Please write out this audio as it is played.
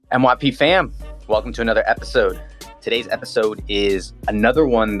MYP fam, welcome to another episode. Today's episode is another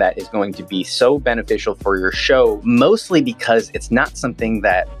one that is going to be so beneficial for your show, mostly because it's not something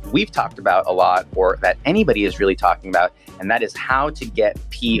that we've talked about a lot or that anybody is really talking about, and that is how to get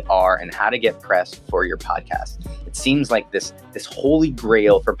PR and how to get press for your podcast. It seems like this holy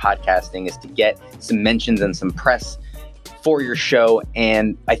grail for podcasting is to get some mentions and some press for your show.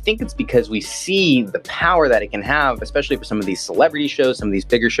 And I think it's because we see the power that it can have, especially for some of these celebrity shows, some of these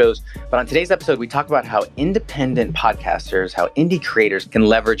bigger shows. But on today's episode, we talk about how independent podcasters, how indie creators can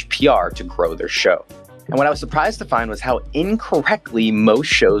leverage PR to grow their show. And what I was surprised to find was how incorrectly most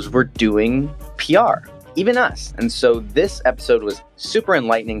shows were doing PR, even us. And so this episode was super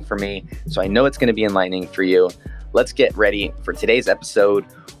enlightening for me. So I know it's going to be enlightening for you. Let's get ready for today's episode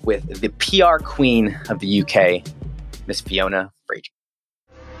with the PR queen of the UK, Miss Fiona Frazier.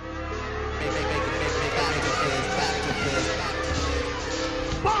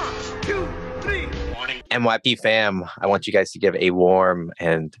 One, two, three. MYP fam, I want you guys to give a warm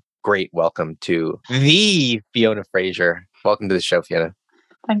and great welcome to the Fiona Frazier. Welcome to the show, Fiona.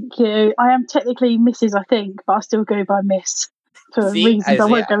 Thank you. I am technically Mrs., I think, but I still go by Miss for reasons I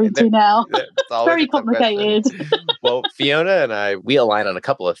won't go into now. Very complicated. Well, Fiona and we align on a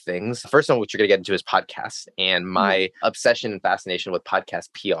couple of things. First one, which you're going to get into, is podcasts and my obsession and fascination with podcast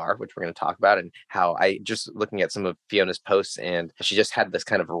PR, which we're going to talk about, and how I just looking at some of Fiona's posts, and she just had this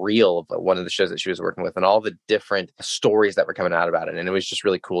kind of reel of one of the shows that she was working with and all the different stories that were coming out about it. And it was just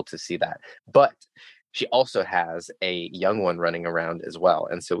really cool to see that. But she also has a young one running around as well.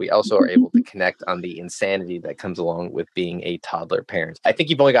 And so we also are able to connect on the insanity that comes along with being a toddler parent. I think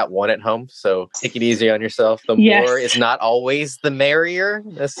you've only got one at home, so take it easy on yourself. The more is not always the merrier,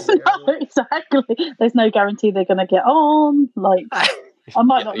 necessarily. No, exactly. There's no guarantee they're going to get on. Like, I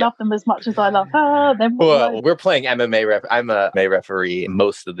might not love them as much as I love her. Then we're playing MMA. I'm a MMA referee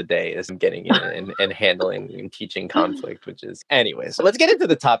most of the day as I'm getting in and handling and teaching conflict, which is... Anyways, let's get into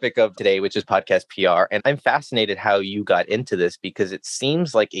the topic of today, which is podcast PR. And I'm fascinated how you got into this because it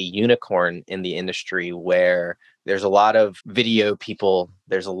seems like a unicorn in the industry where there's a lot of video people,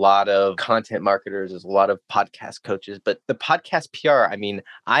 there's a lot of content marketers, there's a lot of podcast coaches, but the podcast PR, I mean,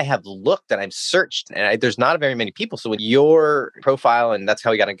 I have looked and I've searched and there's not very many people. So with your profile, and that's how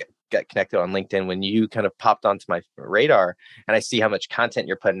we got to get connected on LinkedIn, when you kind of popped onto my radar and I see how much content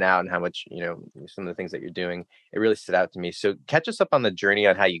you're putting out and how much, some of the things that you're doing, it really stood out to me. So catch us up on the journey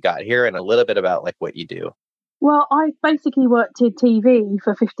on how you got here and a little bit about like what you do. Well, I basically worked in TV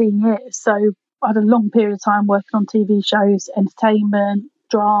for 15 years. So I had a long period of time working on TV shows, entertainment,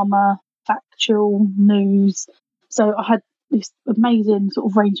 drama, factual, news. So I had this amazing sort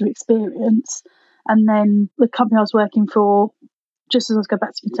of range of experience. And then the company I was working for, just as I was going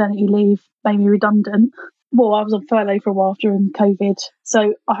back to maternity leave, made me redundant. Well, I was on furlough for a while during COVID,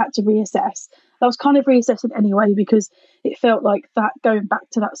 so I had to reassess. I was kind of reassessing anyway because it felt like that going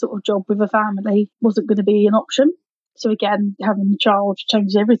back to that sort of job with a family wasn't going to be an option. So again, having a child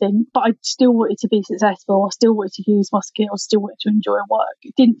changed everything, but I still wanted to be successful. I still wanted to use my skills, still wanted to enjoy work.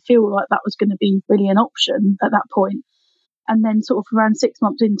 It didn't feel like that was going to be really an option at that point. And then sort of around 6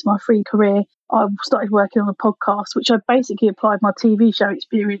 months into my free career, I started working on a podcast, which I basically applied my TV show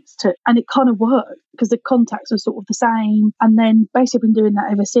experience to. And it kind of worked because the contacts were sort of the same. And then basically I've been doing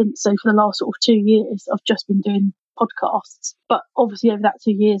that ever since. So for the last sort of 2 years, I've just been doing podcasts. But obviously over that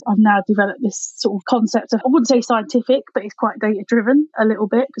 2 years, I've now developed this sort of concept of, I wouldn't say scientific, but it's quite data driven a little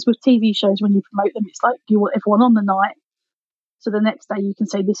bit. Because with TV shows, when you promote them, it's like you want everyone on the night. So the next day you can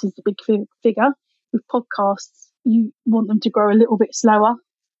say this is the big figure. With podcasts, you want them to grow a little bit slower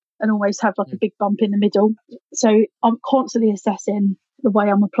and always have like a big bump in the middle. So I'm constantly assessing the way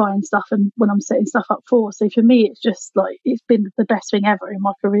I'm applying stuff and when I'm setting stuff up for. So for me, it's just like, it's been the best thing ever in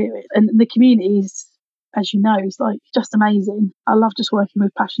my career. And the communities, as you know, is like just amazing. I love just working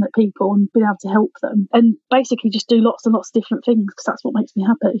with passionate people and being able to help them and basically just do lots and lots of different things because that's what makes me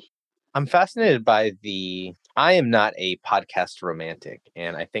happy. I'm fascinated by I am not a podcast romantic.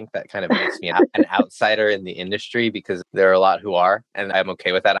 And I think that kind of makes me an outsider in the industry because there are a lot who are, and I'm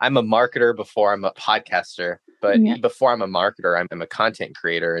okay with that. I'm a marketer before I'm a podcaster. But before I'm a marketer, I'm a content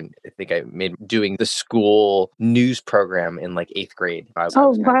creator. And I think I made doing the school news program in like 8th grade. I was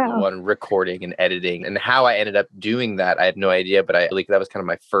kind of the one recording and editing. And how I ended up doing that, I had no idea. But that was kind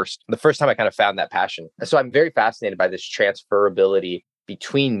of the first time I kind of found that passion. So I'm very fascinated by this transferability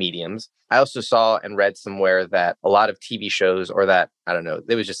between mediums. I also saw and read somewhere that a lot of TV shows, or that, I don't know,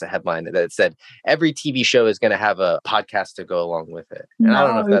 there was just a headline that said every TV show is going to have a podcast to go along with it. And I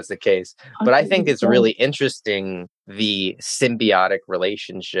don't know if that's the case, but I think it's really interesting, the symbiotic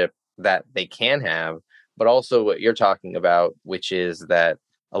relationship that they can have, but also what you're talking about, which is that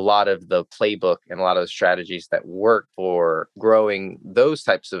a lot of the playbook and a lot of the strategies that work for growing those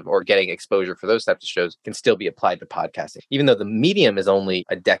types of or getting exposure for those types of shows can still be applied to podcasting. Even though the medium is only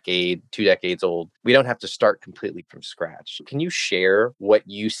a decade, 2 decades old, we don't have to start completely from scratch. Can you share what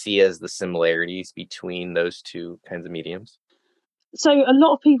you see as the similarities between those two kinds of mediums? So a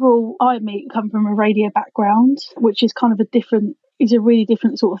lot of people I meet come from a radio background, which is kind of is a really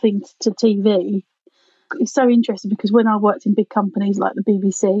different sort of thing to TV. It's so interesting because when I worked in big companies like the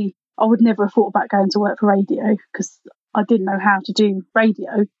BBC, I would never have thought about going to work for radio because I didn't know how to do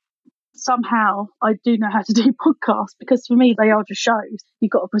radio. Somehow I do know how to do podcasts because for me they are just shows.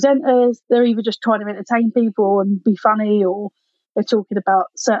 You've got presenters, they're either just trying to entertain people and be funny, or they're talking about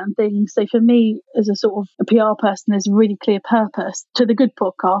certain things. So for me, as a sort of a PR person, there's a really clear purpose to the good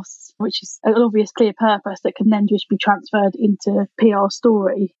podcasts, which is an obvious clear purpose that can then just be transferred into PR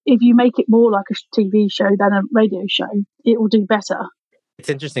story. If you make it more like a TV show than a radio show, it will do better. It's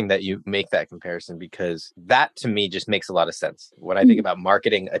interesting that you make that comparison because that to me just makes a lot of sense. When I think about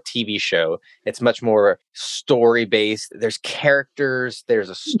marketing a TV show, it's much more story based. There's characters, there's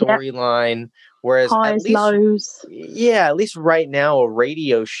a storyline. Whereas highs, lows. Yeah, at least right now, a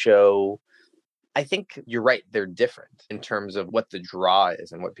radio show, I think you're right. They're different in terms of what the draw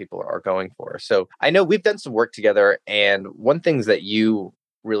is and what people are going for. So I know we've done some work together. And one things that you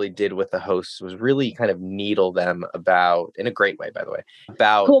really did with the hosts was really kind of needle them about, in a great way, by the way,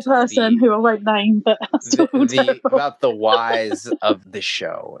 about poor person who I won't name, but about the whys of the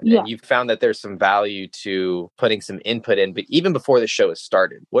show. And you found that there's some value to putting some input in, but even before the show has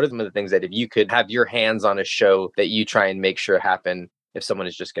started, what are some of the things that if you could have your hands on a show that you try and make sure happen if someone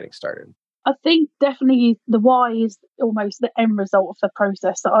is just getting started? I think definitely the why is almost the end result of the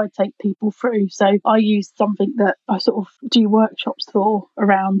process that I take people through. So I use something that I sort of do workshops for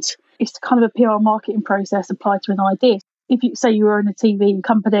around. It's kind of a PR marketing process applied to an idea. If you say you were in a TV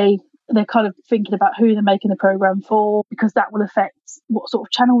company, they're kind of thinking about who they're making the program for, because that will affect what sort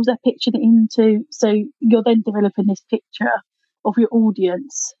of channels they're pitching it into. So you're then developing this picture of your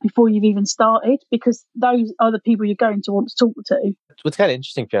audience before you've even started, because those are the people you're going to want to talk to. What's kind of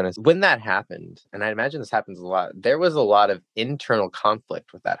interesting, Fiona, is when that happened, and I imagine this happens a lot, there was a lot of internal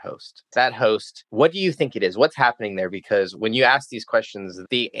conflict with that host. That host, what do you think it is? What's happening there? Because when you ask these questions,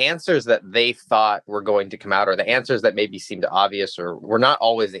 the answers that they thought were going to come out, or the answers that maybe seemed obvious, or were not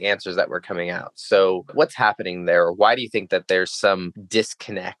always the answers that were coming out. So what's happening there? Why do you think that there's some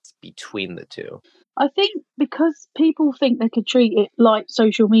disconnect between the two? I think because people think they could treat it like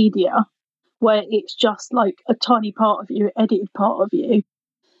social media, where it's just like a tiny part of you, edited part of you,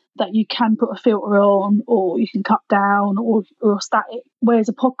 that you can put a filter on or you can cut down or static. Whereas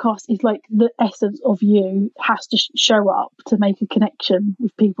a podcast is like the essence of you has to show up to make a connection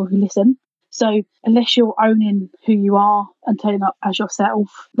with people who listen. So unless you're owning who you are and turning up as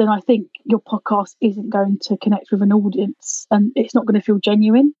yourself, then I think your podcast isn't going to connect with an audience and it's not going to feel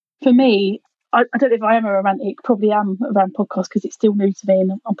genuine. For me, I don't know if I am a romantic, probably am around podcasts because it's still new to me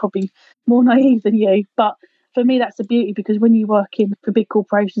and I'm probably more naive than you. But for me, that's the beauty, because when you work in for big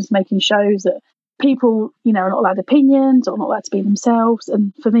corporations making shows that people, are not allowed opinions or not allowed to be themselves.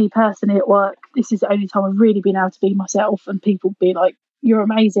 And for me personally at work, this is the only time I've really been able to be myself and people be like, you're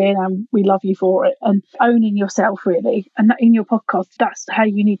amazing and we love you for it, and owning yourself really. And that in your podcast, that's how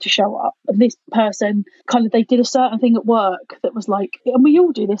you need to show up. And this person they did a certain thing at work that was like, and we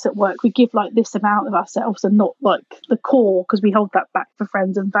all do this at work, we give like this amount of ourselves and not like the core, because we hold that back for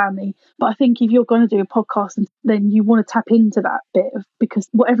friends and family. But I think if you're going to do a podcast, then you want to tap into that bit because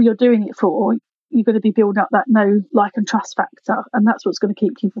whatever you're doing it for, you're going to be building up that know, like and trust factor, and that's what's going to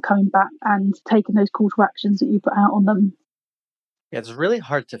keep people coming back and taking those call to actions that you put out on them. Yeah, it's really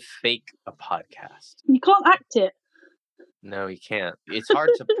hard to fake a podcast. You can't act it. No, you can't. It's hard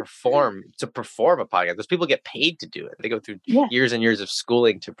to perform a podcast. Those people get paid to do it. They go through years and years of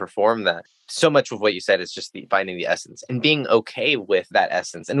schooling to perform that. So much of what you said is just finding the essence and being okay with that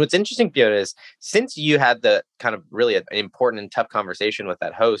essence. And what's interesting, Fiona, is since you had the kind of really an important and tough conversation with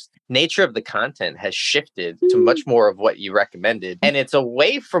that host, nature of the content has shifted to much more of what you recommended. And it's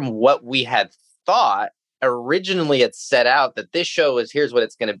away from what we had thought. Originally, it set out that this show is here's what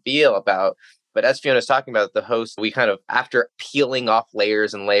it's going to be about. But as Fiona's talking about, the host, we kind of, after peeling off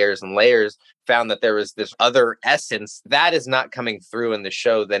layers and layers and layers, found that there was this other essence that is not coming through in the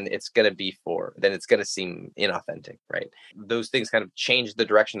show, then it's going to seem inauthentic, right? Those things kind of changed the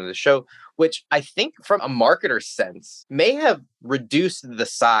direction of the show, which I think from a marketer's sense may have reduced the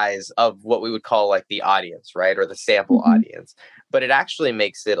size of what we would call like the audience, right? Or the sample audience. But it actually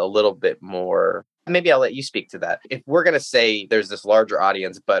makes it a little bit more, maybe I'll let you speak to that. If we're going to say there's this larger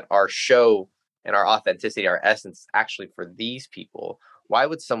audience, but our show and our authenticity, our essence actually for these people, Why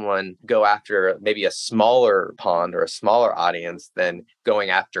would someone go after maybe a smaller pond or a smaller audience than going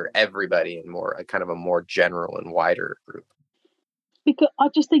after everybody in more a kind of a more general and wider group? Because I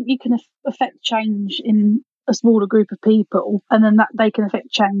just think you can affect change in a smaller group of people, and then that they can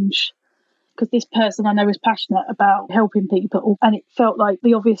affect change. Because this person I know is passionate about helping people, and it felt like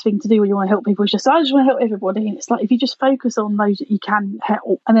the obvious thing to do when you want to help people is just, I just want to help everybody. And it's like, if you just focus on those that you can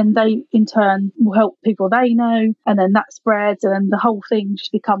help, and then they in turn will help people they know, and then that spreads, and then the whole thing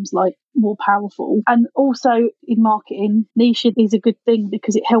just becomes like more powerful. And also in marketing, niche is a good thing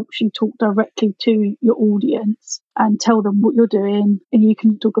because it helps you talk directly to your audience and tell them what you're doing, and you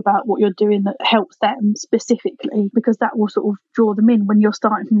can talk about what you're doing that helps them specifically, because that will sort of draw them in. When you're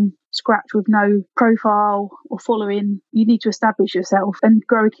starting from scratch with no profile or following, you need to establish yourself and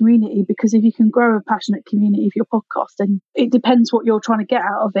grow a community, because if you can grow a passionate community for your podcast, then it depends what you're trying to get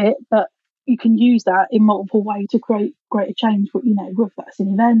out of it, but you can use that in multiple ways to create greater change. But whether that's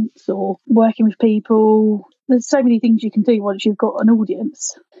in events or working with people, there's so many things you can do once you've got an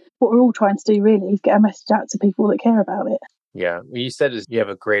audience. What we're all trying to do really is get a message out to people that care about it. Yeah, what you said is you have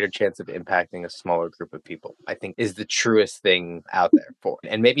a greater chance of impacting a smaller group of people, I think is the truest thing out there for.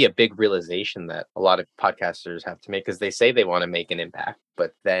 And maybe a big realization that a lot of podcasters have to make, because they say they want to make an impact,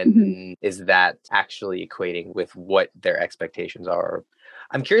 but then is that actually equating with what their expectations are?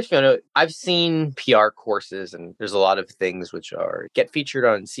 I'm curious, Fiona, I've seen PR courses, and there's a lot of things which are get featured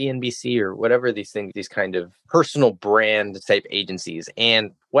on CNBC or whatever these things, these kind of personal brand type agencies.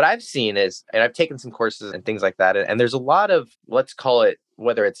 And what I've seen is, and I've taken some courses and things like that, and there's a lot of, let's call it,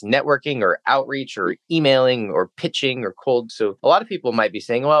 whether it's networking or outreach or emailing or pitching or cold. So a lot of people might be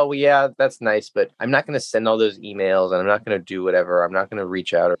saying, well, yeah, that's nice, but I'm not going to send all those emails and I'm not going to do whatever. I'm not going to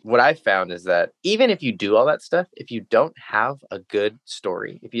reach out. What I found is that even if you do all that stuff, if you don't have a good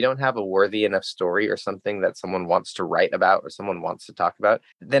story, if you don't have a worthy enough story or something that someone wants to write about or someone wants to talk about,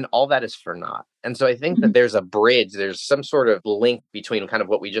 then all that is for naught. And so I think that there's a bridge, there's some sort of link between kind of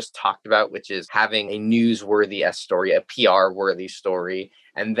what we just talked about, which is having a newsworthy story, a PR worthy story,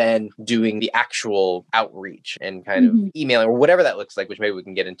 and then doing the actual outreach and kind of emailing or whatever that looks like, which maybe we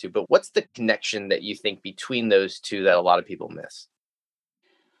can get into. But what's the connection that you think between those two that a lot of people miss?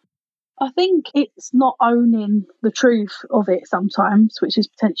 I think it's not owning the truth of it sometimes, which is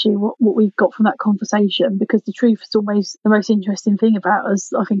potentially what we've got from that conversation, because the truth is always the most interesting thing about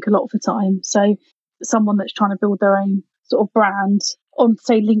us, I think, a lot of the time. So someone that's trying to build their own sort of brand on,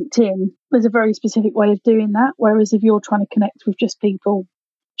 say, LinkedIn, there's a very specific way of doing that. Whereas if you're trying to connect with just people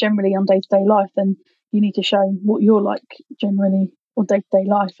generally on day-to-day life, then you need to show what you're like generally on day-to-day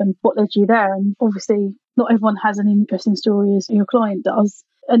life and what led you there. And obviously not everyone has an interesting story as your client does,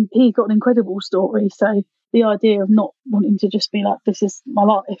 and he got an incredible story. So the idea of not wanting to just be like, this is my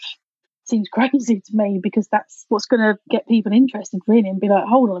life, seems crazy to me, because that's what's going to get people interested really, and be like,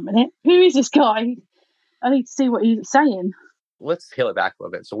 hold on a minute, who is this guy? I need to see what he's saying. Let's peel it back a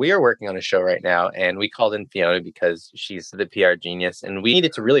little bit. So we are working on a show right now, and we called in Fiona because she's the PR genius, and we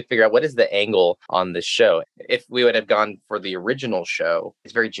needed to really figure out what is the angle on this show. If we would have gone for the original show,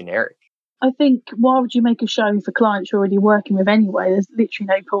 it's very generic. I think, why would you make a show for clients you're already working with anyway? There's literally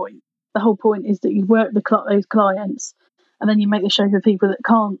no point. The whole point is that you work those clients, and then you make the show for people that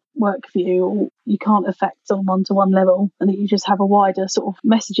can't work for you, or you can't affect on one-to-one level, and that you just have a wider sort of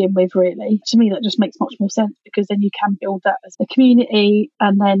messaging with, really. To me, that just makes much more sense, because then you can build that as a community,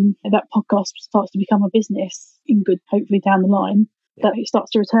 and then that podcast starts to become a business in good, hopefully down the line, that it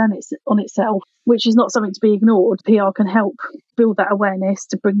starts to return on itself, which is not something to be ignored. PR can help build that awareness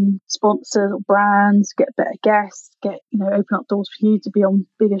to bring sponsors or brands, get better guests, open up doors for you to be on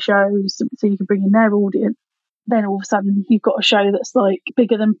bigger shows so you can bring in their audience. Then all of a sudden you've got a show that's like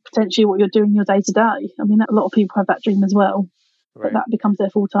bigger than potentially what you're doing your day to day. I mean, a lot of people have that dream as well, but that becomes their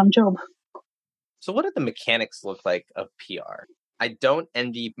full-time job. So what do the mechanics look like of PR? I don't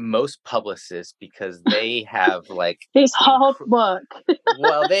envy most publicists because they have it's hard work.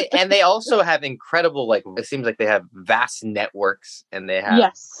 Well, they also have incredible, it seems like they have vast networks, and they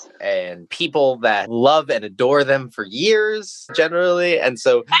have and people that love and adore them for years generally. And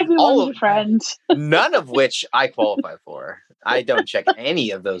so everyone's your friend. None of which I qualify for. I don't check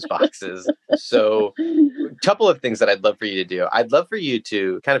any of those boxes. So a couple of things that I'd love for you to do. I'd love for you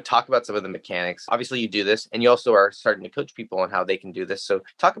to kind of talk about some of the mechanics. Obviously you do this, and you also are starting to coach people on how they can do this. So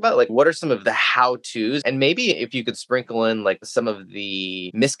talk about what are some of the how-tos, and maybe if you could sprinkle in some of the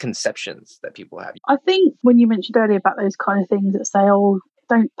misconceptions that people have. I think when you mentioned earlier about those kind of things that say, oh,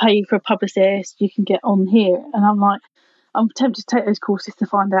 don't pay for a publicist, you can get on here. And I'm tempted to take those courses to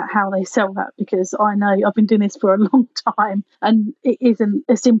find out how they sell that, because I know I've been doing this for a long time and it isn't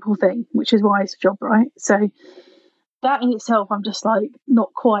a simple thing, which is why it's a job, right? So that in itself, I'm just like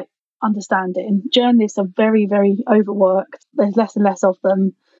not quite understanding. Journalists are very, very overworked. There's less and less of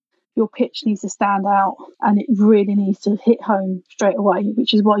them. Your pitch needs to stand out and it really needs to hit home straight away,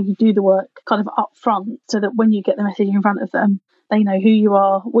 which is why you do the work kind of up front so that when you get the message in front of them, they know who you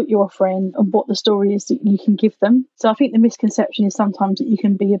are, what you're offering, and what the story is that you can give them. So I think the misconception is sometimes that you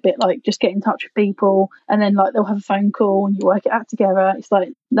can be a bit like just get in touch with people and then like they'll have a phone call and you work it out together. It's like,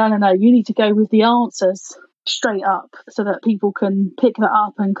 no, you need to go with the answers straight up so that people can pick that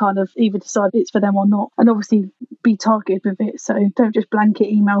up and kind of either decide it's for them or not, and obviously be targeted with it. So don't just blanket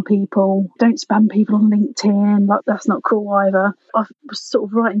email people, don't spam people on LinkedIn, like that's not cool either. I was sort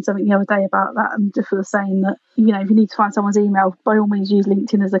of writing something the other day about that, and just for the saying that, you know, if you need to find someone's email, by all means use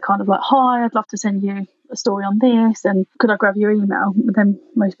LinkedIn as a kind of like, hi, I'd love to send you a story on this and could I grab your email? But then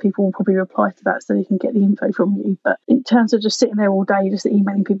most people will probably reply to that so they can get the info from you. But in terms of just sitting there all day just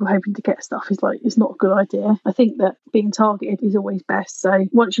emailing people hoping to get stuff is like, it's not a good idea. I think that being targeted is always best. So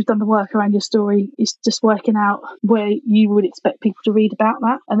once you've done the work around your story, it's just working out where you would expect people to read about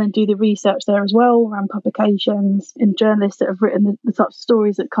that and then do the research there as well around publications and journalists that have written the types of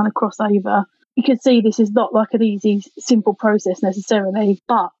stories that kind of cross over. You can see this is not like an easy, simple process necessarily,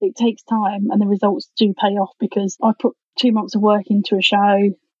 but it takes time and the results do pay off because I put 2 months of work into a show.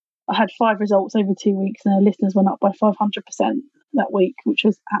 I had 5 results over 2 weeks and the listeners went up by 500% that week, which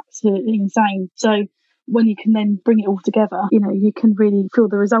was absolutely insane. So when you can then bring it all together, you know, you can really feel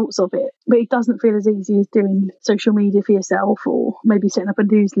the results of it. But it doesn't feel as easy as doing social media for yourself or maybe setting up a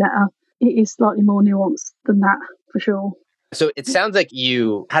newsletter. It is slightly more nuanced than that, for sure. So it sounds like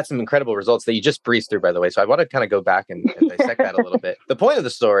you had some incredible results that you just breezed through, by the way. So I want to kind of go back and dissect that a little bit. The point of the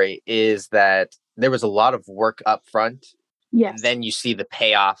story is that there was a lot of work up front. Yes. And then you see the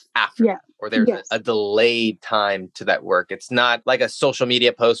payoff after. Yeah. Or there's a delayed time to that work. It's not like a social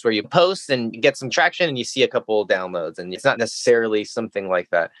media post where you post and you get some traction and you see a couple downloads. And it's not necessarily something like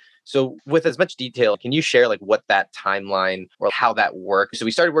that. So with as much detail, can you share like what that timeline or how that works? So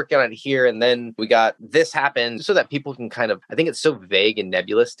we started working on it here and then we got this happen so that people can kind of, I think it's so vague and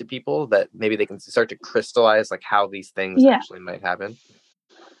nebulous to people that maybe they can start to crystallize like how these things actually might happen.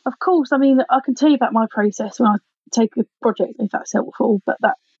 Of course. I mean, I can tell you about my process when I take a project, if that's helpful, but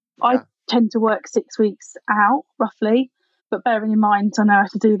I tend to work 6 weeks out roughly. But bearing in mind, I know how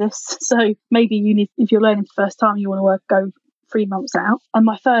to do this. So maybe you need, if you're learning for the first time, you want to go 3 months out. And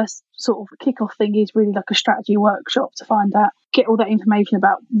my first sort of kickoff thing is really like a strategy workshop to find out, get all that information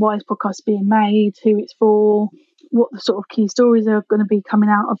about why is podcast being made, who it's for, what the sort of key stories are going to be coming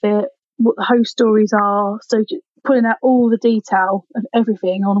out of it, what the host stories are. So putting out all the detail of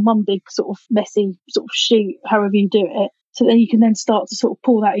everything on one big sort of messy sort of sheet, however you do it. So then you can then start to sort of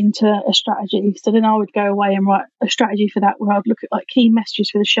pull that into a strategy. So then I would go away and write a strategy for that where I'd look at like key messages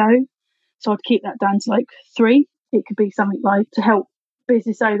for the show. So I'd keep that down to like 3. It could be something like to help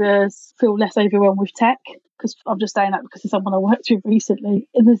business owners feel less overwhelmed with tech, because I'm just saying that because of someone I worked with recently,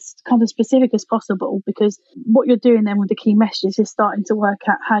 and as kind of specific as possible, because what you're doing then with the key messages is starting to work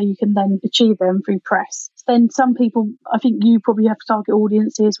out how you can then achieve them through press. Then some people, I think you probably have target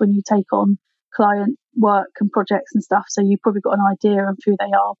audiences when you take on client work and projects and stuff, so you've probably got an idea of who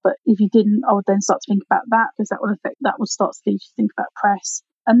they are. But if you didn't, I would then start to think about that, because that would start to lead you to think about press.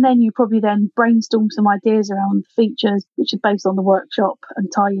 And then you probably then brainstorm some ideas around features, which is based on the workshop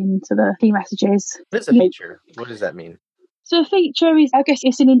and tie into the key messages. What is a feature? What does that mean? So a feature is, I guess,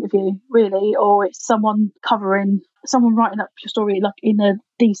 it's an interview, really, or it's someone writing up your story like in a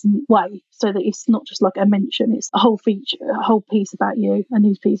decent way, so that it's not just like a mention, it's a whole feature, a whole piece about you, a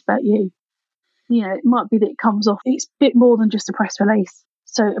news piece about you. You know, it might be that it comes off, it's a bit more than just a press release.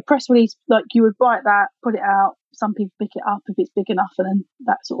 So a press release, like you would write that, put it out, some people pick it up if it's big enough, and then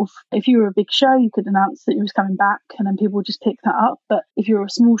that sort of, if you were a big show, you could announce that it was coming back and then people would just pick that up. But if you're a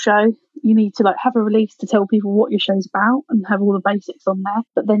small show, you need to like have a release to tell people what your show's about and have all the basics on there.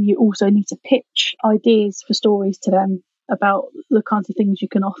 But then you also need to pitch ideas for stories to them about the kinds of things you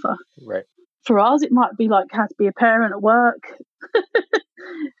can offer. Right. For us, it might be like how to be a parent at work.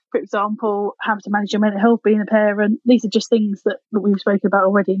 For example, how to manage your mental health being a parent. These are just things that we've spoken about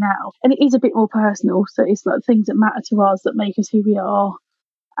already now. And it is a bit more personal. So it's like things that matter to us, that make us who we are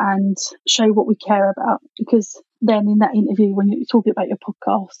and show what we care about. Because then in that interview, when you're talking about your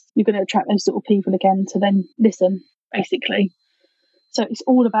podcast, you're going to attract those sort of people again to then listen, basically. So it's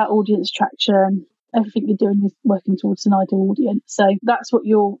all about audience traction. Everything you're doing is working towards an ideal audience. So that's what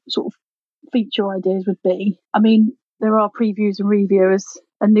your sort of feature ideas would be. I mean, there are previews and reviewers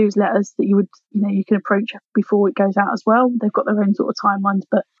and newsletters that you can approach before it goes out as well. They've got their own sort of timelines,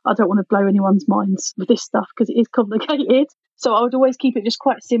 but I don't want to blow anyone's minds with this stuff because it is complicated. So I would always keep it just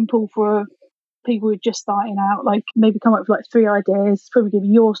quite simple for people who are just starting out, like maybe come up with like 3 ideas, probably give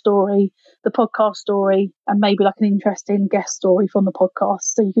you your story, the podcast story, and maybe like an interesting guest story from the podcast.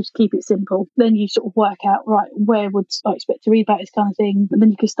 So you can just keep it simple. Then you sort of work out, right, where would I expect to read about this kind of thing? And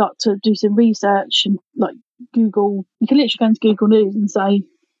then you can start to do some research and like Google. You can literally go into Google News and say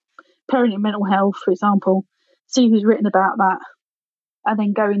parenting mental health, for example, see who's written about that, and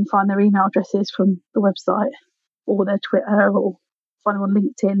then go and find their email addresses from the website or their Twitter or find them on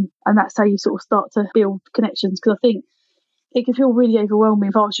LinkedIn. And that's how you sort of start to build connections. Because I think it can feel really overwhelming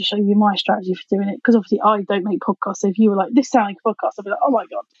if I was to show you my strategy for doing it. Because obviously I don't make podcasts. So if you were like, this sounds like a podcast, I'd be like, oh my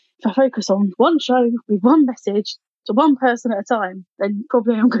God. If I focus on one show with one message to one person at a time, then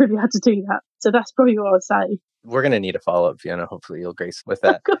probably I'm going to be able to do that. So that's probably what I would say. We're going to need a follow-up, Fiona. Hopefully you'll grace with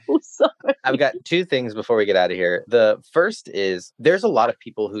that. I've got 2 things before we get out of here. The first is there's a lot of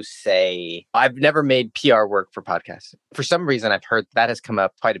people who say, I've never made PR work for podcasts. For some reason, I've heard that has come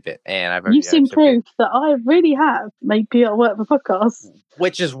up quite a bit. And You've seen proof that I really have made PR work for podcasts.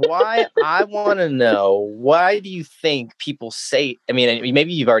 Which is why I want to know, why do you think people say, I mean,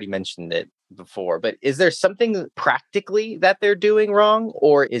 maybe you've already mentioned it before, but is there something practically that they're doing wrong?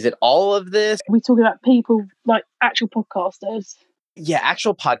 Or is it all of this? We're talking about people like actual podcasters. Yeah,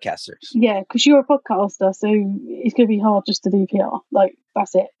 actual podcasters. Yeah, because you're a podcaster, so it's going to be hard just to do PR. Like,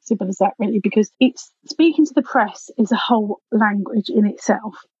 that's it. Simple as that, really. Because it's speaking to the press is a whole language in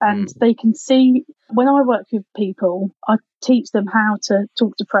itself. And they can see, when I work with people, I teach them how to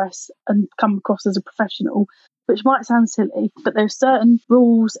talk to press and come across as a professional, which might sound silly, but there's certain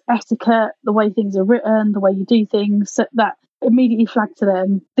rules, etiquette, the way things are written, the way you do things, that immediately flag to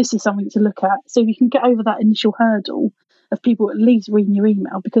them, this is something to look at. So if you can get over that initial hurdle of people at least reading your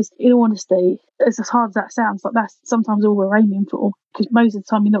email, because in all honesty, as hard as that sounds, like that's sometimes all we're aiming for, because most of the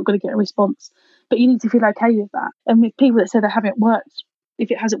time you're not going to get a response, but you need to feel okay with that. And with people that say they haven't worked,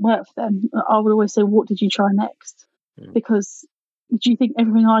 if it hasn't worked for them, I would always say, what did you try next? Because do you think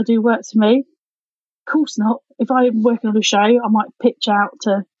everything I do works for me? Of course not. If I'm working on a show, I might pitch out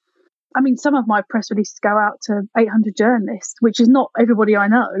to, I mean, some of my press releases go out to 800 journalists, which is not everybody I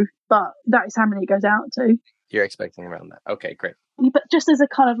know, but that is how many it goes out to. You're expecting around that. Okay, great. But just as a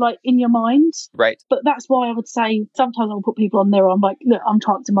kind of like in your mind. Right. But that's why I would say sometimes I'll put people on there. I'm like, look, I'm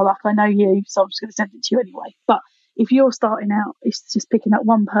chancing my luck. I know you, so I'm just going to send it to you anyway. But if you're starting out, it's just picking up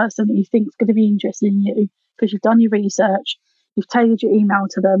one person that you think is going to be interested in you because you've done your research, you've tailored your email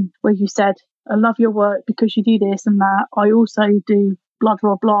to them where you said, I love your work because you do this and that. I also do blah,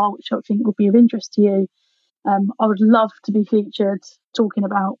 blah, blah, which I think would be of interest to you. I would love to be featured talking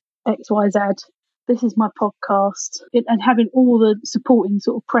about X, Y, Z. This is my podcast, and having all the supporting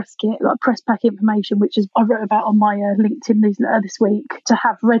sort of press kit, like press pack information, which is I wrote about on my LinkedIn newsletter this week, to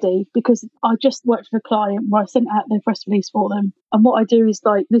have ready, because I just worked with a client where I sent out their press release for them. And what I do is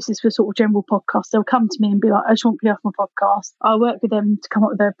like, this is for sort of general podcasts. They'll come to me and be like, I just want to be off my podcast. I work with them to come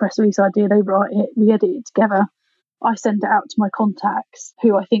up with their press release idea. They write it, we edit it together. I send it out to my contacts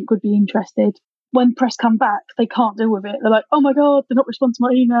who I think would be interested. When press come back, they can't deal with it. They're like, oh my God, they're not responding to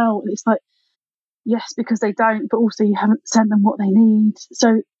my email. And it's like, yes, because they don't, but also you haven't sent them what they need.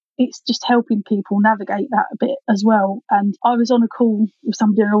 So it's just helping people navigate that a bit as well. And I was on a call with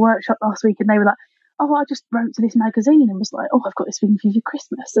somebody in a workshop last week and they were like, oh, I just wrote to this magazine and was like, oh, I've got this thing for you for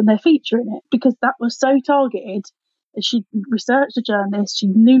Christmas. And they're featuring it because that was so targeted. And she researched the journalist, she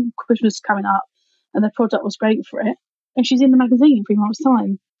knew Christmas was coming up and the product was great for it. And she's in the magazine in 3 months'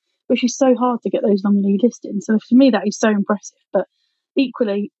 time, which is so hard to get those long lead listings. So for me, that is so impressive. But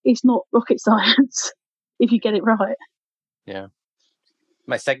equally, it's not rocket science if you get it right. Yeah.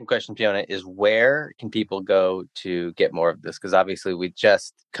 My second question, Fiona, is where can people go to get more of this? Because obviously we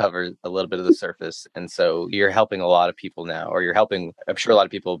just covered a little bit of the surface. And so you're helping a lot of people now, or you're helping, I'm sure, a lot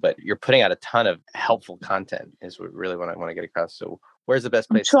of people, but you're putting out a ton of helpful content is really what I want to get across. So where's the best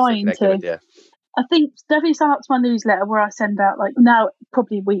place to stay connected with you? I think definitely sign up to my newsletter where I send out, like now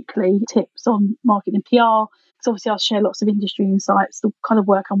probably weekly, tips on marketing and PR. Because obviously I'll share lots of industry insights, the kind of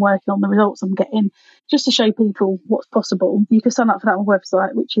work I'm working on, the results I'm getting, just to show people what's possible. You can sign up for that on my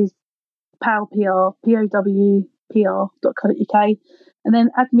website, which is powpr, powpr.co.uk. And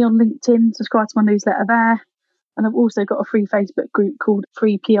then add me on LinkedIn, subscribe to my newsletter there. And I've also got a free Facebook group called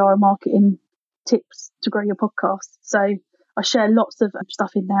Free PR and Marketing Tips to Grow Your Podcast. So I share lots of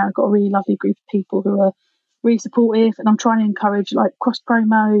stuff in there. I've got a really lovely group of people who are really supportive, and I'm trying to encourage like cross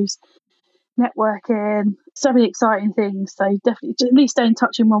promos, networking, so many exciting things. So definitely at least stay in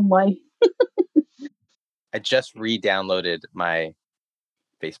touch in one way. I just re-downloaded my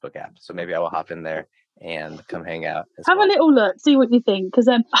Facebook app, so maybe I will hop in there and come hang out. Have a little look, see what you think, because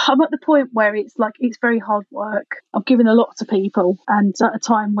I'm at the point where it's very hard work. I'm giving a lot to people, and at a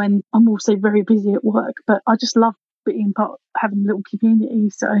time when I'm also very busy at work, but I just love being part, having a little community.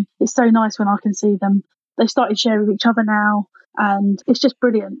 So it's so nice when I can see them. They've started sharing with each other now, and it's just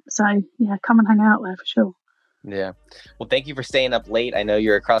brilliant. So yeah, come and hang out there for sure. Yeah. Well, thank you for staying up late. I know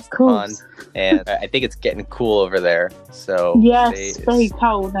you're across the pond, and I think it's getting cool over there. So yes, very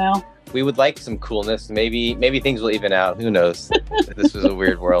cold now. We would like some coolness. Maybe things will even out. Who knows? This was a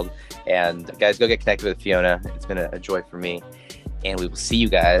weird world. And guys, go get connected with Fiona. It's been a joy for me. And we will see you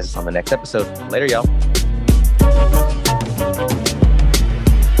guys on the next episode. Later, y'all.